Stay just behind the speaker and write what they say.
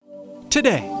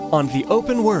Today on The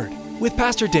Open Word with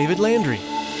Pastor David Landry.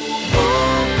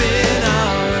 Open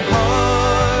our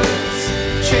hearts,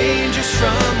 change us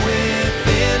from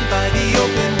within by the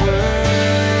open word.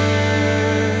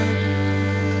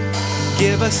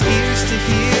 Give us ears to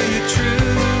hear your truth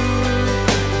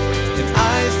and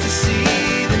eyes to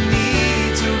see the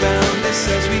needs around us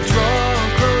as we draw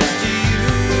close to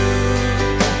you.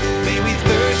 May we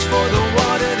thirst for the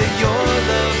water that your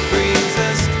love brings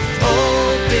us.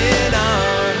 Open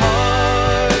our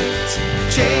hearts,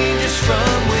 change us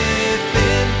from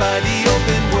within by the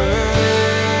open word.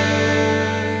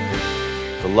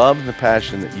 The love and the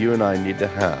passion that you and I need to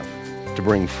have to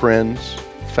bring friends,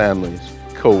 families,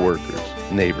 co-workers,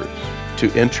 neighbors,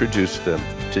 to introduce them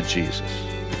to Jesus.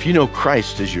 If you know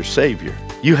Christ as your Savior,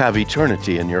 you have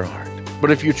eternity in your heart.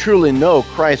 But if you truly know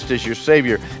Christ as your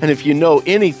Savior, and if you know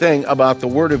anything about the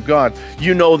Word of God,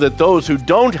 you know that those who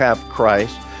don't have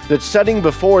Christ, that setting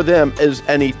before them is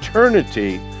an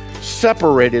eternity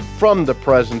separated from the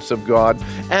presence of God,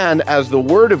 and as the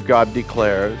Word of God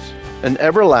declares, an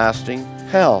everlasting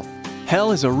hell.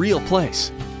 Hell is a real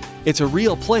place. It's a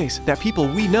real place that people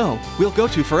we know will go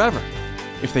to forever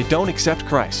if they don't accept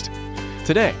Christ.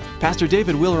 Today, Pastor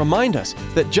David will remind us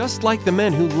that just like the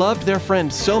men who loved their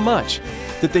friend so much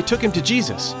that they took him to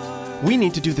Jesus, we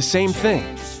need to do the same thing.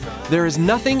 There is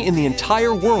nothing in the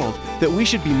entire world that we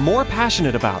should be more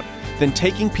passionate about than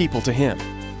taking people to Him.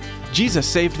 Jesus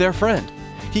saved their friend.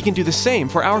 He can do the same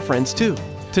for our friends too.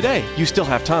 Today, you still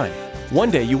have time. One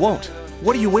day you won't.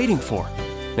 What are you waiting for?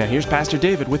 Now here's Pastor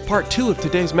David with part 2 of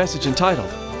today's message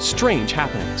entitled, Strange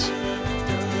Happenings.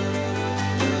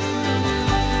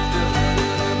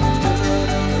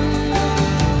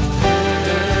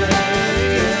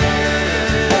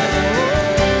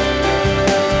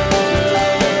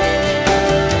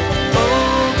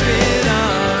 Open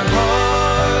our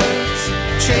hearts,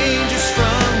 change us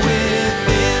from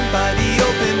within by the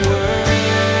open word.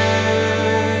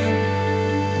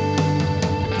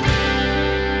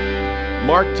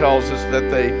 Mark tells us that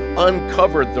they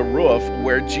uncovered the roof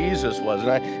where Jesus was.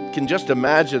 And I can just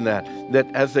imagine that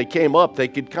as they came up, they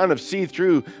could kind of see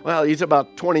through, well, he's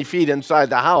about 20 feet inside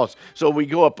the house. So we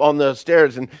go up on the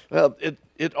stairs and, well,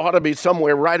 it ought to be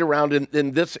somewhere right around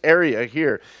in this area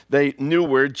here. They knew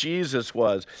where Jesus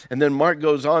was. And then Mark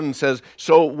goes on and says,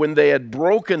 so when they had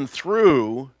broken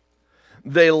through,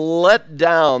 they let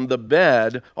down the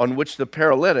bed on which the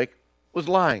paralytic was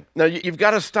lying. Now, you've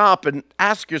got to stop and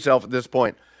ask yourself at this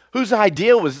point, whose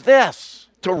idea was this?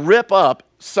 To rip up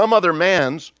some other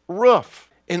man's roof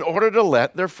in order to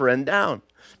let their friend down.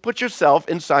 Put yourself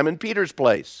in Simon Peter's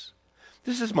place.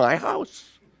 This is my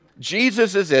house.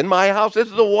 Jesus is in my house. This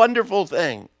is a wonderful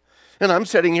thing. And I'm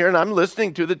sitting here and I'm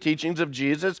listening to the teachings of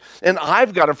Jesus, and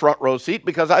I've got a front row seat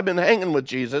because I've been hanging with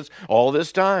Jesus all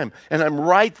this time. And I'm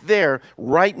right there,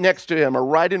 right next to him or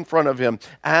right in front of him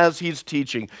as he's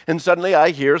teaching. And suddenly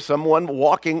I hear someone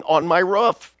walking on my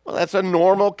roof. Well, that's a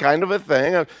normal kind of a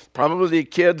thing. Probably the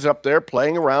kids up there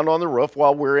playing around on the roof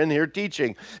while we're in here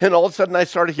teaching. And all of a sudden I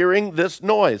started hearing this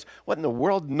noise. What in the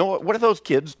world? What are those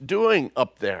kids doing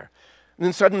up there? And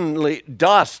then suddenly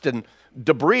dust and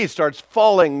debris starts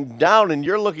falling down and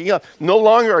you're looking up. No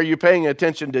longer are you paying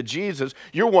attention to Jesus.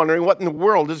 You're wondering what in the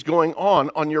world is going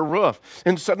on your roof.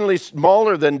 And suddenly,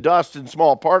 smaller than dust and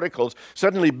small particles,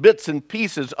 suddenly bits and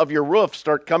pieces of your roof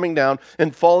start coming down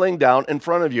and falling down in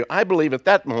front of you. I believe at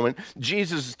that moment,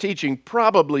 Jesus' teaching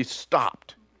probably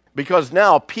stopped. Because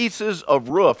now pieces of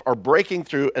roof are breaking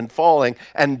through and falling,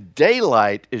 and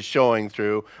daylight is showing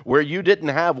through where you didn't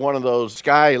have one of those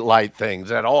skylight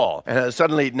things at all. And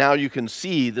suddenly now you can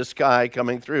see the sky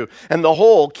coming through. And the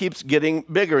hole keeps getting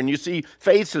bigger, and you see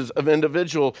faces of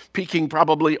individuals peeking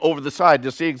probably over the side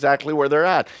to see exactly where they're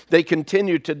at. They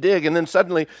continue to dig, and then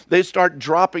suddenly they start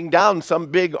dropping down some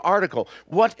big article.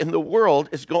 What in the world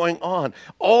is going on?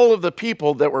 All of the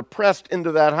people that were pressed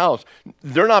into that house,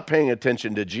 they're not paying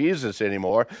attention to Jesus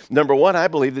anymore. Number one, I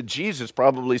believe that Jesus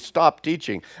probably stopped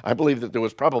teaching. I believe that there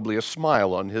was probably a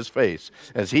smile on his face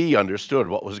as he understood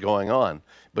what was going on,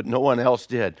 but no one else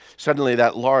did. Suddenly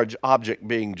that large object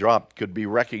being dropped could be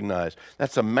recognized.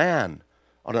 That's a man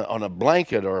on a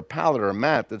blanket or a pallet or a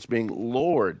mat that's being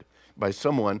lowered by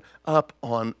someone up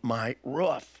on my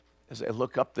roof. As I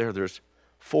look up there, there's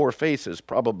 4 faces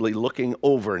probably looking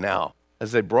over now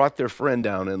as they brought their friend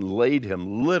down and laid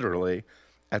him literally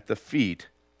at the feet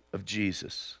of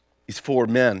Jesus. These 4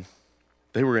 men,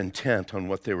 they were intent on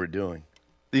what they were doing.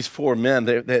 These 4 men,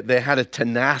 they had a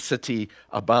tenacity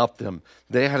about them.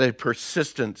 They had a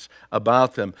persistence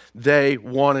about them. They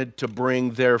wanted to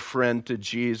bring their friend to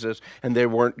Jesus, and they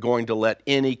weren't going to let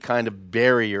any kind of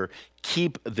barrier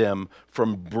keep them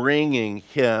from bringing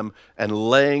him and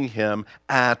laying him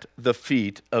at the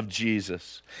feet of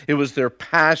Jesus. It was their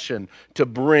passion to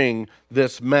bring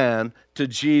this man to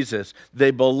Jesus.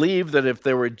 They believed that if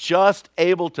they were just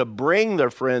able to bring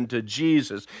their friend to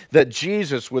Jesus, that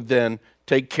Jesus would then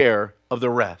take care of the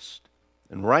rest.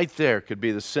 And right there could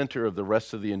be the center of the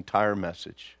rest of the entire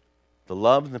message. The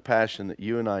love and the passion that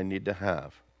you and I need to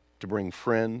have to bring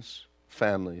friends,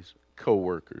 families,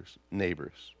 co-workers,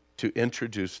 neighbors, to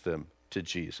introduce them to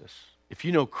Jesus. If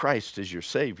you know Christ as your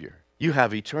Savior, you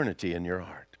have eternity in your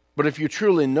heart. But if you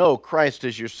truly know Christ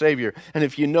as your Savior, and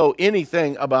if you know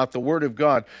anything about the Word of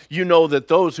God, you know that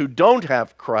those who don't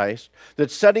have Christ,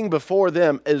 that setting before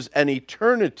them is an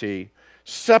eternity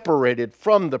separated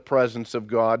from the presence of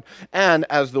God, and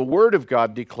as the Word of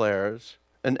God declares,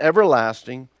 an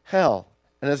everlasting hell.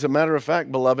 And as a matter of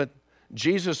fact, beloved,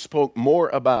 Jesus spoke more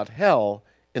about hell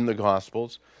in the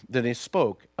Gospels than he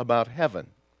spoke about heaven.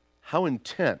 How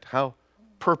intent, how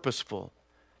purposeful,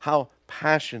 how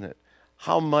passionate,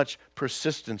 how much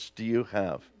persistence do you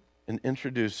have in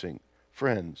introducing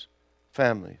friends,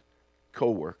 family,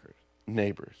 co-workers,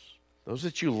 neighbors, those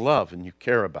that you love and you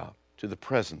care about, to the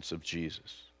presence of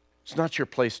Jesus? It's not your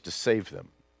place to save them.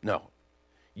 No,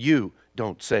 you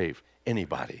don't save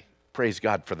anybody. Praise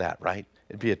God for that, right?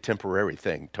 It'd be a temporary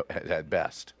thing at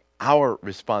best. Our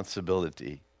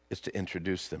responsibility is to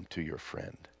introduce them to your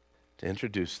friend, to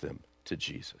introduce them to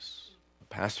Jesus.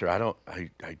 Pastor, I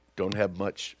don't have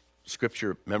much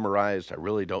scripture memorized. I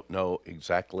really don't know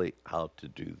exactly how to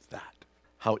do that.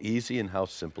 How easy and how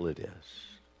simple it is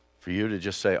for you to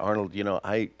just say, Arnold,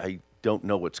 I don't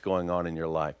know what's going on in your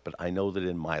life, but I know that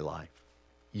in my life,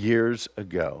 years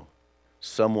ago,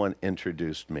 someone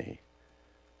introduced me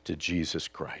to Jesus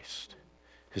Christ.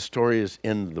 His story is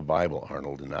in the Bible,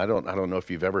 Arnold, and I don't know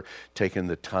if you've ever taken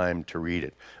the time to read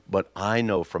it, but I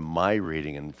know from my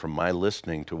reading and from my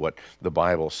listening to what the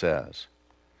Bible says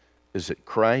is that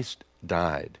Christ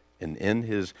died, and in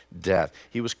his death,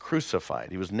 he was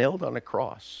crucified. He was nailed on a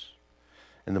cross.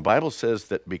 And the Bible says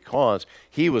that because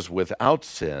he was without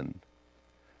sin,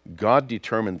 God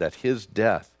determined that his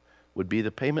death would be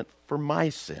the payment for my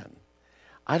sin.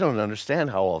 I don't understand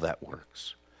how all that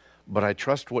works, but I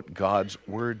trust what God's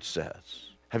word says.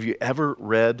 Have you ever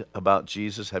read about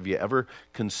Jesus? Have you ever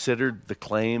considered the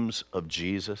claims of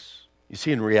Jesus? You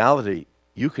see, in reality,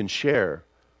 you can share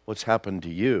what's happened to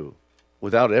you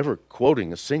without ever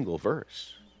quoting a single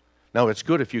verse. Now, it's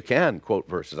good if you can quote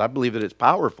verses. I believe that it's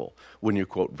powerful when you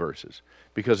quote verses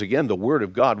because, again, the Word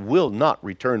of God will not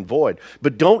return void.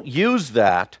 But don't use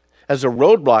that as a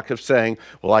roadblock of saying,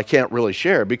 well, I can't really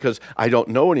share because I don't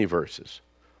know any verses.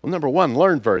 Well, number one,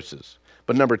 learn verses.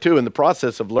 But number two, in the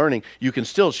process of learning, you can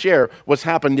still share what's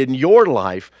happened in your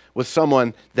life with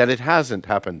someone that it hasn't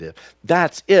happened to.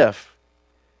 That's if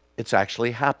it's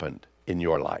actually happened in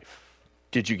your life.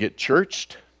 Did you get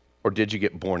churched or did you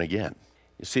get born again?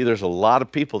 You see, there's a lot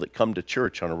of people that come to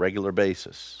church on a regular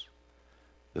basis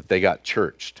that they got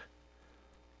churched,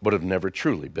 but have never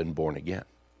truly been born again.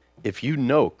 If you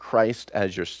know Christ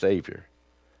as your Savior,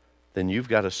 then you've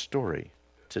got a story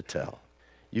to tell.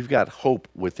 You've got hope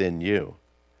within you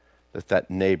that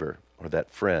neighbor or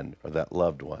that friend or that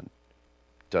loved one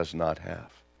does not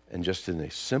have. And just in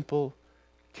a simple,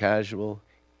 casual,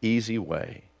 easy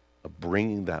way of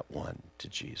bringing that one to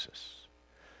Jesus.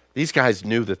 These guys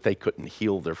knew that they couldn't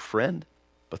heal their friend,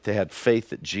 but they had faith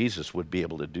that Jesus would be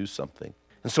able to do something.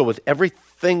 And so with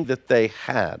everything that they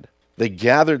had, they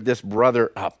gathered this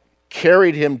brother up,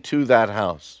 carried him to that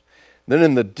house. Then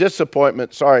in the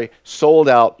disappointment, sold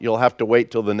out, you'll have to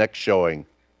wait till the next showing.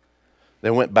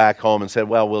 They went back home and said,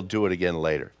 well, we'll do it again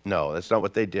later. No, that's not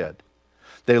what they did.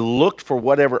 They looked for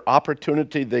whatever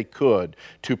opportunity they could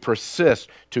to persist,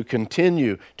 to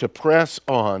continue, to press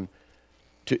on,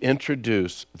 to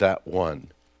introduce that one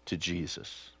to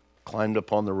Jesus. Climbed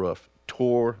upon the roof,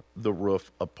 tore the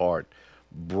roof apart,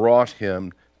 brought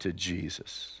him to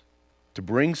Jesus. To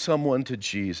bring someone to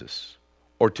Jesus,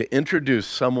 or to introduce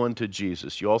someone to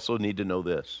Jesus, you also need to know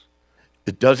this.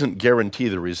 It doesn't guarantee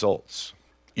the results.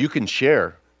 You can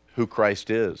share who Christ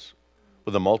is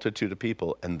with a multitude of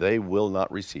people, and they will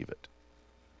not receive it.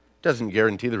 It doesn't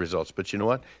guarantee the results, but you know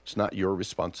what? It's not your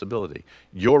responsibility.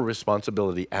 Your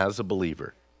responsibility as a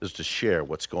believer is to share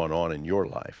what's going on in your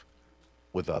life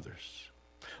with others.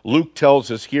 Luke tells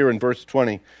us here in verse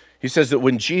 20, he says that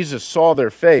when Jesus saw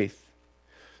their faith,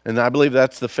 and I believe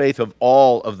that's the faith of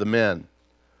all of the men,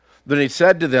 then he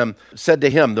said to him,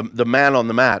 the man on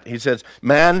the mat, he says,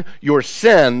 man, your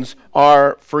sins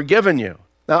are forgiven you.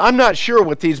 Now, I'm not sure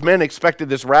what these men expected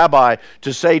this rabbi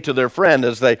to say to their friend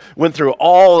as they went through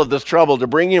all of this trouble to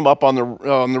bring him up on the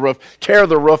roof, tear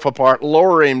the roof apart,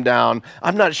 lower him down.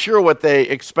 I'm not sure what they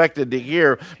expected to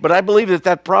hear, but I believe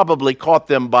that probably caught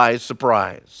them by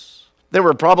surprise. They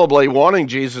were probably wanting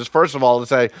Jesus, first of all, to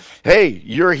say, hey,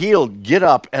 you're healed, get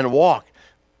up and walk.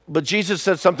 But Jesus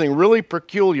said something really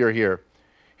peculiar here.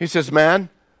 He says, man,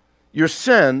 your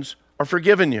sins are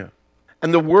forgiven you.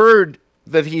 And the word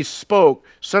that he spoke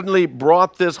suddenly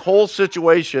brought this whole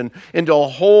situation into a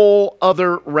whole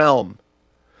other realm,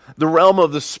 the realm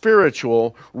of the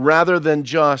spiritual rather than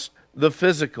just the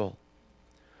physical.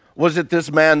 Was it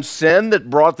this man's sin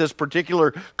that brought this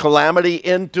particular calamity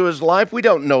into his life? We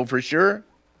don't know for sure,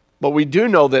 but we do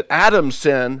know that Adam's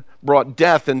sin brought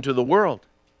death into the world.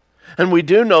 And we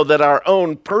do know that our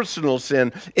own personal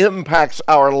sin impacts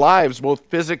our lives both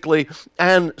physically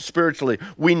and spiritually.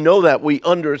 We know that, we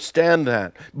understand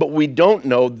that, but we don't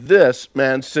know this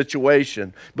man's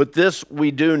situation. But this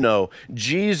we do know.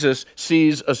 Jesus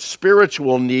sees a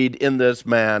spiritual need in this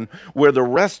man where the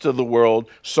rest of the world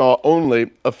saw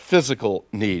only a physical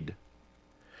need.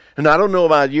 And I don't know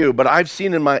about you, but I've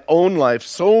seen in my own life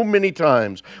so many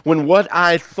times when what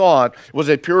I thought was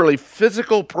a purely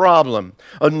physical problem,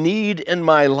 a need in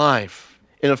my life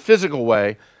in a physical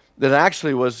way, that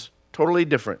actually was totally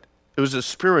different. It was a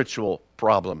spiritual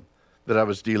problem that I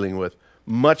was dealing with,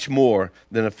 much more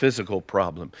than a physical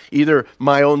problem. Either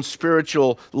my own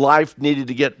spiritual life needed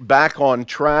to get back on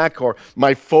track, or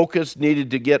my focus needed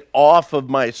to get off of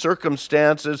my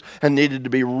circumstances and needed to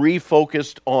be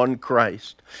refocused on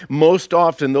Christ. Most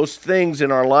often, those things in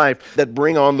our life that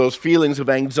bring on those feelings of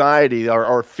anxiety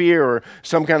or fear or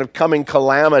some kind of coming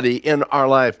calamity in our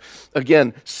life,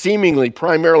 again, seemingly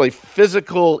primarily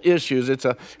physical issues. It's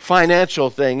a financial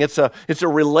thing. It's a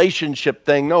relationship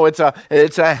thing. No, it's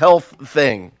a health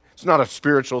thing. It's not a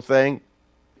spiritual thing.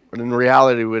 But in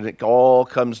reality, when it all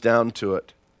comes down to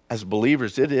it, as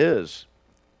believers, it is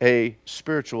a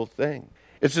spiritual thing.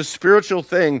 It's a spiritual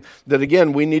thing that,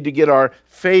 again, we need to get our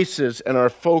faces and our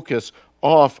focus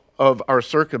off of our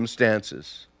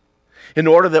circumstances in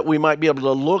order that we might be able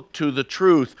to look to the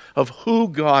truth of who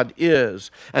God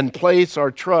is and place our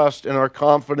trust and our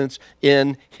confidence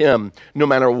in Him. No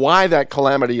matter why that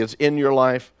calamity is in your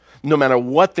life, no matter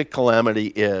what the calamity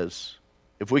is,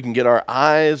 if we can get our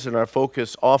eyes and our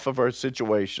focus off of our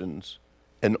situations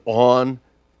and on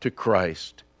to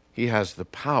Christ, He has the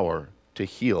power to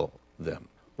heal them,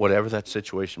 whatever that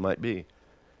situation might be.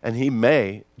 And He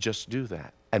may just do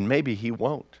that, and maybe He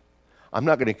won't. I'm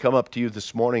not going to come up to you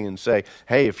this morning and say,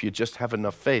 hey, if you just have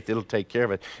enough faith, it'll take care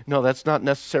of it. No, that's not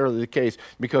necessarily the case,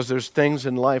 because there's things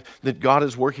in life that God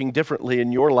is working differently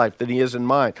in your life than He is in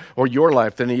mine, or your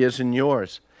life than He is in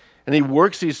yours. And He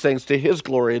works these things to His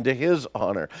glory and to His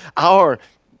honor. Our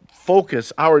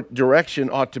focus, our direction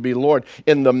ought to be, Lord,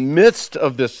 in the midst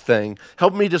of this thing,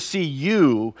 help me to see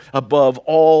You above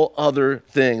all other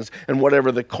things. And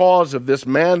whatever the cause of this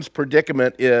man's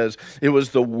predicament is, it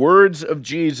was the words of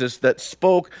Jesus that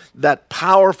spoke that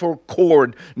powerful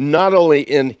chord, not only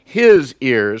in his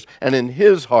ears and in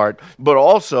his heart, but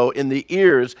also in the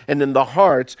ears and in the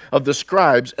hearts of the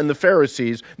scribes and the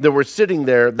Pharisees that were sitting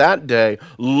there that day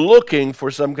looking for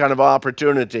some kind of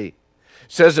opportunity.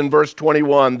 Says in verse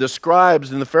 21, the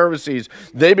scribes and the Pharisees,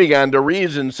 they began to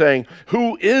reason, saying,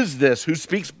 who is this who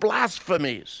speaks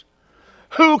blasphemies?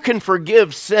 Who can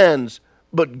forgive sins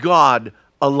but God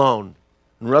alone?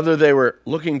 And whether they were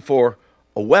looking for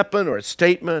a weapon or a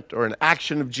statement or an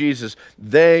action of Jesus,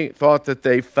 they thought that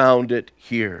they found it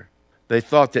here. They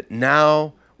thought that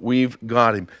now we've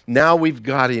got him. Now we've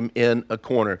got him in a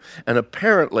corner. And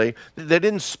apparently, they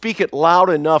didn't speak it loud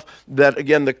enough that,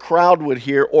 again, the crowd would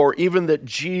hear, or even that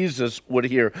Jesus would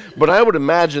hear. But I would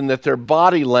imagine that their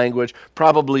body language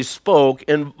probably spoke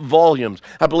in volumes.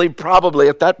 I believe probably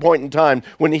at that point in time,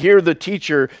 when you hear the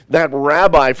teacher, that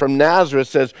rabbi from Nazareth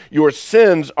says, your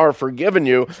sins are forgiven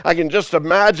you, I can just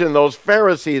imagine those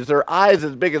Pharisees, their eyes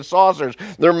as big as saucers,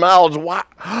 their mouths wide.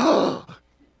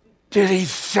 Did he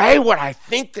say what I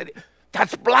think that?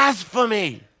 That's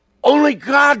blasphemy. Only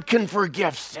God can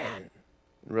forgive sin.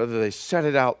 Whether they said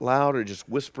it out loud or just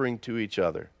whispering to each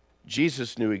other,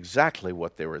 Jesus knew exactly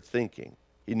what they were thinking.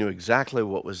 He knew exactly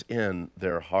what was in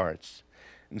their hearts.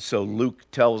 And so Luke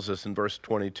tells us in verse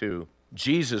 22,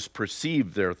 Jesus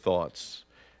perceived their thoughts,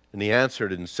 and He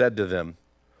answered and said to them,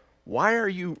 why are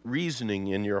you reasoning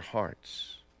in your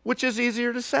hearts? Which is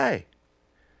easier to say?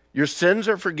 Your sins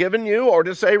are forgiven you, or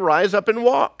to say, rise up and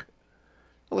walk?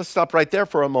 Well, let's stop right there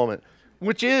for a moment.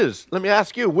 Which is, let me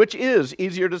ask you, which is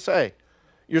easier to say?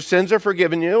 Your sins are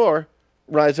forgiven you, or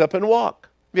rise up and walk?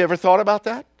 Have you ever thought about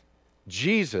that?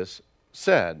 Jesus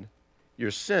said,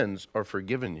 your sins are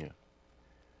forgiven you.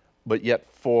 But yet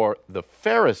for the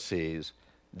Pharisees,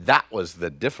 that was the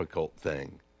difficult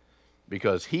thing,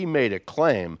 because he made a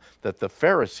claim that the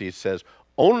Pharisee says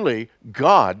only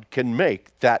God can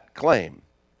make that claim.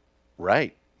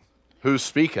 Right. Who's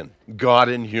speaking? God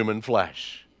in human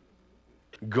flesh.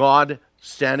 God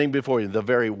standing before you, the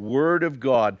very word of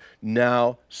God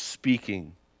now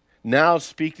speaking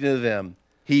to them.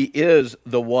 He is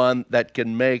the one that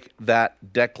can make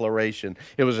that declaration.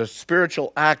 It was a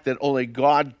spiritual act that only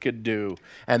God could do.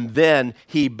 And then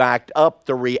he backed up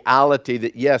the reality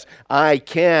that, yes, I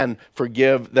can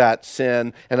forgive that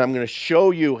sin, and I'm going to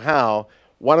show you how.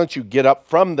 Why don't you get up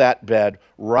from that bed,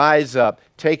 rise up,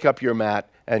 take up your mat,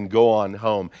 and go on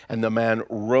home. And the man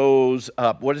rose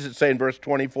up. What does it say in verse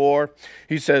 24?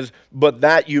 He says, but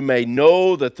that you may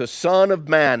know that the Son of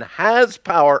Man has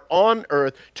power on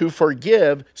earth to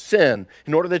forgive sin,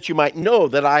 in order that you might know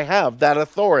that I have that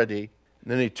authority.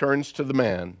 And then he turns to the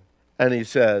man and he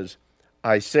says,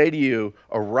 I say to you,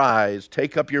 arise,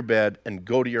 take up your bed, and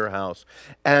go to your house.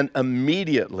 And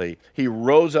immediately he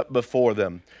rose up before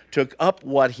them, took up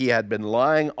what he had been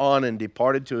lying on, and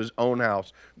departed to his own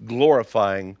house,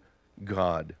 glorifying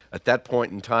God. At that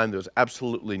point in time, there was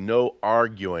absolutely no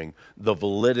arguing the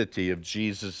validity of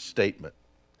Jesus' statement,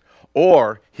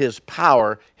 or his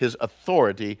power, his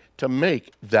authority to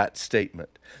make that statement.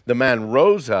 The man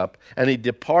rose up and he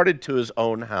departed to his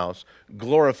own house,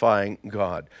 glorifying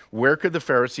God. Where could the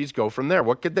Pharisees go from there?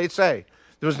 What could they say?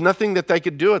 There was nothing that they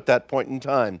could do at that point in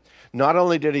time. Not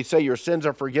only did he say your sins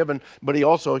are forgiven, but he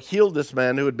also healed this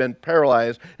man who had been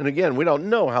paralyzed. And again, we don't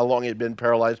know how long he had been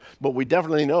paralyzed, but we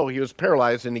definitely know he was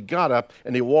paralyzed, and he got up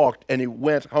and he walked and he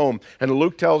went home. And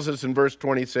Luke tells us in verse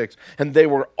 26, and they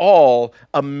were all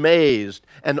amazed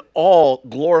and all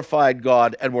glorified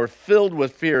God and were filled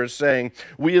with fear, saying,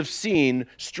 we have seen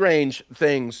strange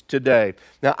things today.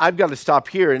 Now, I've got to stop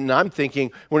here, and I'm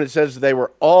thinking when it says they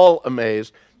were all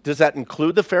amazed, does that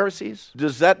include the Pharisees?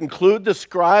 Does that include the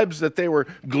scribes, that they were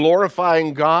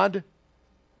glorifying God?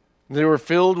 They were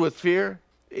filled with fear?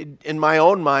 In my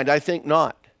own mind, I think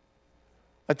not.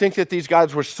 I think that these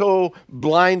guys were so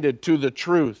blinded to the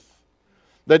truth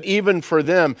that even for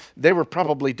them, they were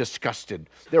probably disgusted.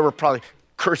 There were probably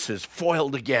curses,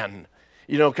 foiled again.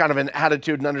 You know, kind of an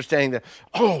attitude and understanding that,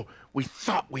 oh, we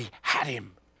thought we had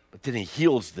him, but then he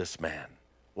heals this man.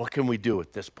 What can we do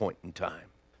at this point in time?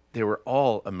 They were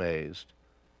all amazed,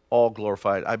 all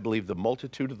glorified. I believe the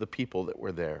multitude of the people that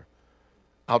were there,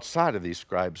 outside of these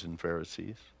scribes and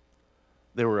Pharisees,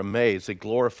 they were amazed. They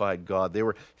glorified God. They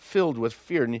were filled with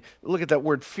fear. And you look at that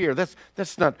word fear.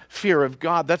 That's not fear of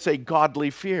God. That's a godly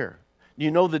fear.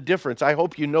 You know the difference. I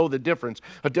hope you know the difference.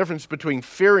 A difference between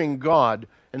fearing God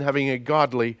and having a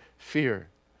godly fear.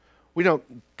 We don't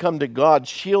come to God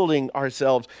shielding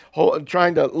ourselves,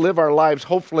 trying to live our lives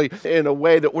hopefully in a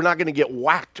way that we're not going to get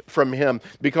whacked from him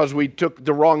because we took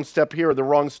the wrong step here or the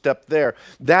wrong step there.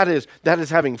 That is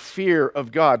having fear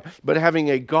of God. But having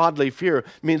a godly fear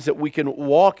means that we can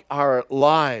walk our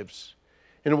lives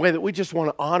in a way that we just want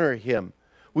to honor him.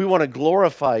 We want to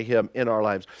glorify him in our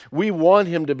lives. We want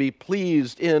him to be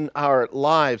pleased in our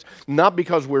lives, not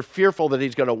because we're fearful that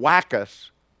he's going to whack us,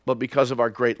 but because of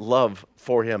our great love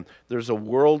for him. There's a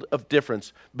world of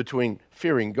difference between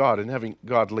fearing God and having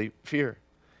godly fear. It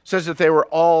says that they were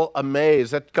all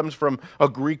amazed. That comes from a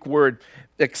Greek word,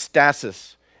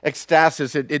 ecstasis.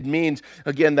 Ecstasis, it means,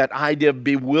 again, that idea of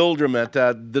bewilderment,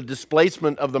 the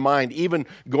displacement of the mind, even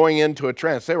going into a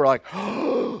trance. They were like,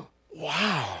 oh,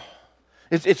 wow.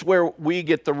 It's where we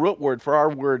get the root word for our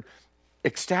word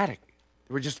ecstatic.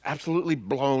 We're just absolutely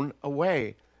blown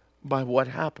away by what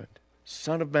happened.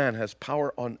 Son of Man has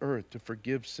power on earth to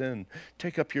forgive sin.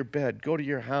 Take up your bed, go to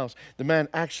your house. The man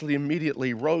actually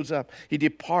immediately rose up. He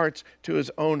departs to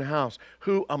his own house.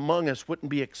 Who among us wouldn't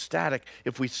be ecstatic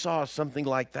if we saw something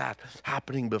like that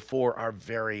happening before our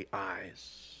very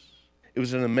eyes? It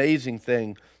was an amazing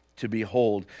thing to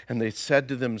behold. And they said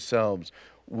to themselves,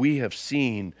 we have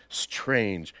seen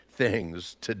strange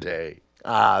things today.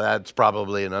 That's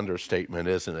probably an understatement,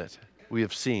 isn't it? We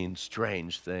have seen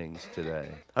strange things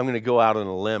today. I'm going to go out on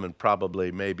a limb and probably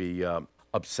maybe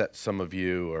upset some of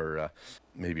you or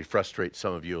maybe frustrate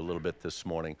some of you a little bit this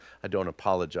morning. I don't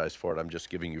apologize for it. I'm just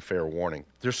giving you fair warning.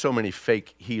 There's so many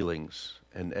fake healings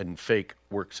and fake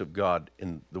works of God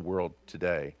in the world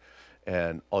today.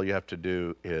 And all you have to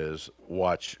do is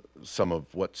watch some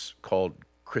of what's called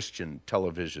Christian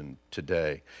television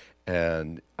today,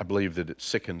 And I believe that it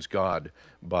sickens God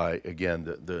by, again,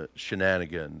 the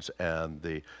shenanigans and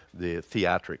the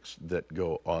theatrics that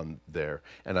go on there.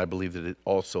 And I believe that it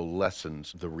also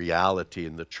lessens the reality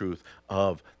and the truth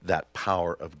of that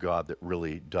power of God that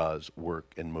really does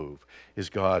work and move. Is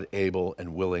God able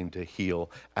and willing to heal?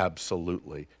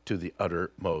 Absolutely, to the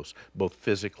uttermost, both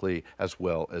physically as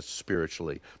well as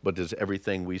spiritually. But does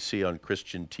everything we see on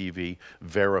Christian TV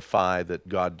verify that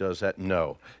God does that?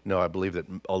 No. No, I believe that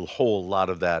a whole lot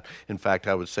of that, in fact,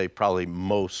 I would say probably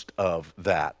most of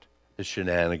that, is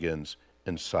shenanigans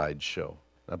and sideshow.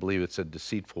 I believe it's a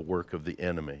deceitful work of the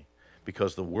enemy,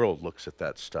 because the world looks at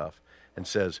that stuff and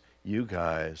says, you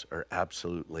guys are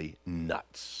absolutely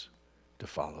nuts to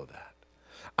follow that.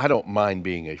 I don't mind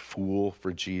being a fool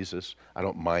for Jesus. I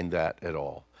don't mind that at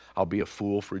all. I'll be a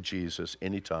fool for Jesus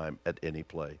anytime, at any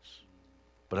place.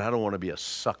 But I don't want to be a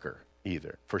sucker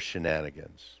either for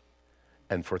shenanigans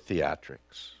and for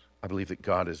theatrics. I believe that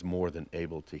God is more than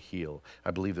able to heal. I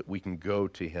believe that we can go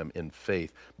to him in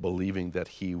faith, believing that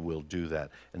he will do that.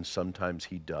 And sometimes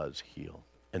he does heal.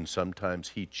 And sometimes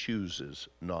he chooses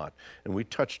not. And we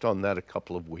touched on that a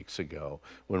couple of weeks ago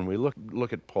when we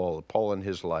look at Paul in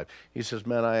his life. He says,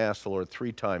 man, I asked the Lord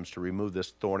 3 times to remove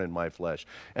this thorn in my flesh.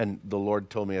 And the Lord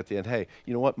told me at the end, hey,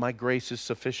 you know what? My grace is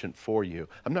sufficient for you.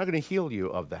 I'm not going to heal you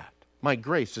of that. My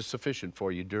grace is sufficient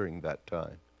for you during that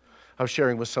time. I was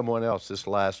sharing with someone else this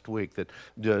last week that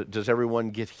does everyone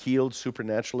get healed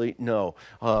supernaturally? No.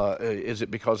 Is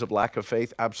it because of lack of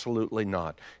faith? Absolutely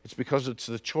not. It's because it's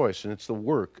the choice and it's the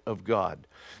work of God.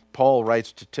 Paul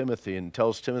writes to Timothy and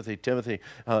tells Timothy,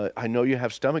 I know you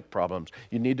have stomach problems.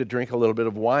 You need to drink a little bit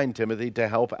of wine, Timothy, to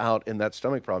help out in that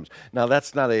stomach problems. Now,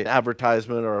 that's not an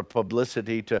advertisement or a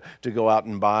publicity to go out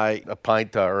and buy a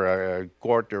pint or a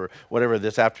quart or whatever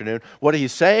this afternoon. What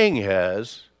he's saying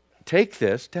is, take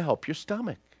this to help your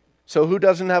stomach. So who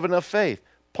doesn't have enough faith?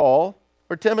 Paul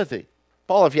or Timothy?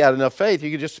 Paul, if you had enough faith, you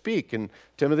could just speak and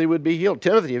Timothy would be healed.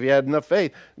 Timothy, if you had enough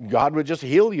faith, God would just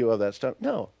heal you of that stuff.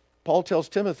 No. Paul tells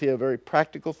Timothy a very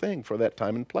practical thing for that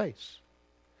time and place.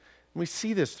 And we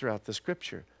see this throughout the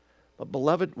scripture. But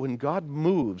beloved, when God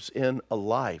moves in a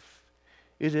life,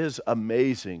 it is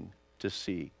amazing to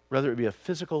see, whether it be a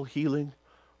physical healing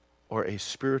or a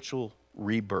spiritual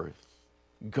rebirth.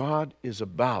 God is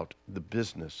about the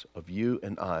business of you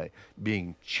and I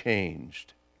being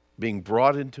changed, being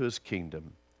brought into his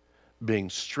kingdom, being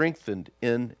strengthened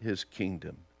in his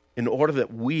kingdom, in order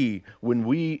that we, when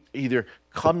we either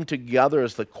come together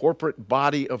as the corporate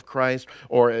body of Christ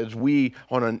or as we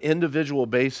on an individual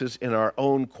basis in our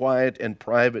own quiet and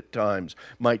private times,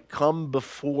 might come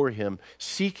before him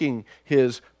seeking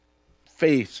his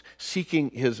face,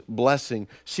 seeking his blessing,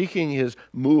 seeking his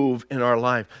move in our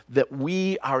life, that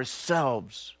we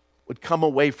ourselves would come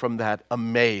away from that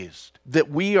amazed,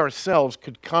 that we ourselves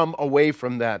could come away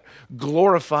from that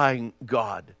glorifying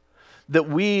God, that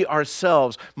we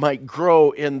ourselves might grow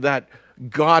in that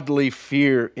godly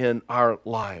fear in our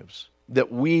lives,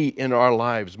 that we in our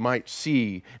lives might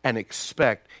see and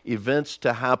expect events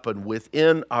to happen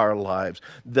within our lives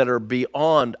that are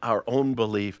beyond our own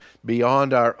belief,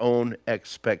 beyond our own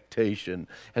expectation.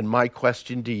 And my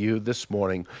question to you this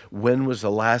morning, when was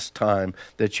the last time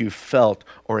that you felt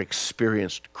or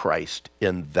experienced Christ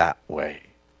in that way?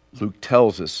 Luke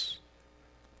tells us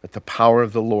that the power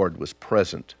of the Lord was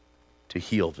present to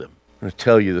heal them. I'm going to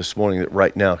tell you this morning that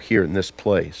right now here in this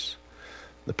place,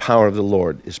 the power of the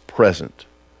Lord is present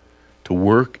to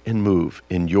work and move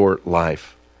in your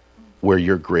life where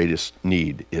your greatest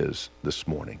need is this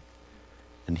morning.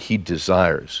 And he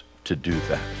desires to do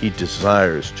that. He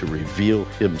desires to reveal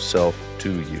himself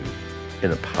to you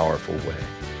in a powerful way.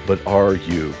 But are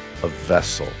you a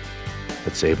vessel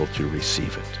that's able to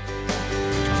receive it?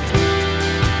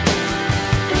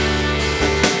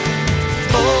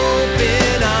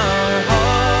 Open our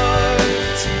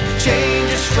hearts, change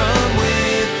us from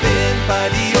within by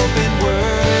the open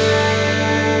word.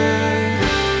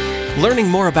 Learning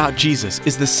more about Jesus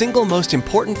is the single most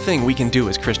important thing we can do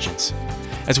as Christians.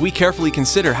 As we carefully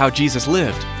consider how Jesus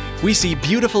lived, we see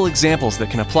beautiful examples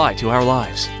that can apply to our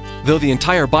lives. Though the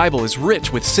entire Bible is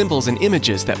rich with symbols and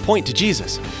images that point to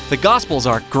Jesus, the Gospels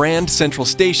are Grande central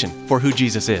station for who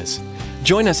Jesus is.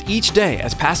 Join us each day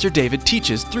as Pastor David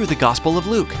teaches through the Gospel of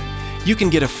Luke. You can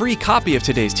get a free copy of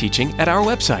today's teaching at our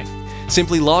website.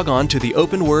 Simply log on to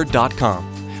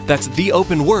theopenword.com. That's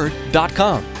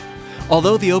theopenword.com.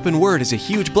 Although the Open Word is a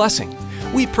huge blessing,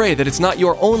 we pray that it's not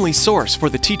your only source for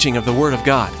the teaching of the Word of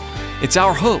God. It's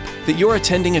our hope that you're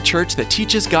attending a church that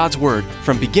teaches God's Word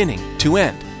from beginning to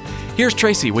end. Here's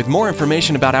Tracy with more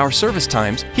information about our service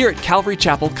times here at Calvary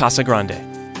Chapel, Casa Grande.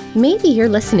 Maybe you're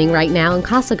listening right now in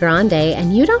Casa Grande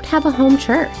and you don't have a home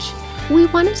church. We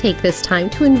want to take this time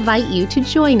to invite you to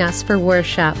join us for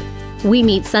worship. We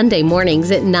meet Sunday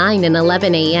mornings at 9 and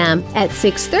 11 a.m., at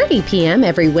 6:30 p.m.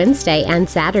 every Wednesday and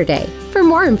Saturday. For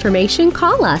more information,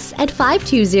 call us at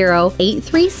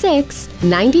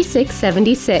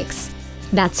 520-836-9676.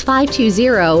 That's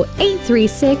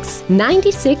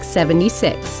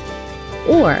 520-836-9676.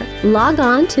 Or log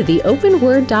on to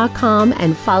theopenword.com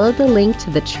and follow the link to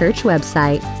the church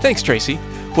website. Thanks, Tracy.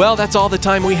 Well, that's all the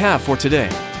time we have for today.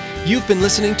 You've been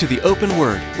listening to The Open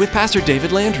Word with Pastor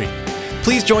David Landry.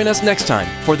 Please join us next time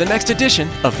for the next edition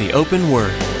of The Open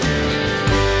Word.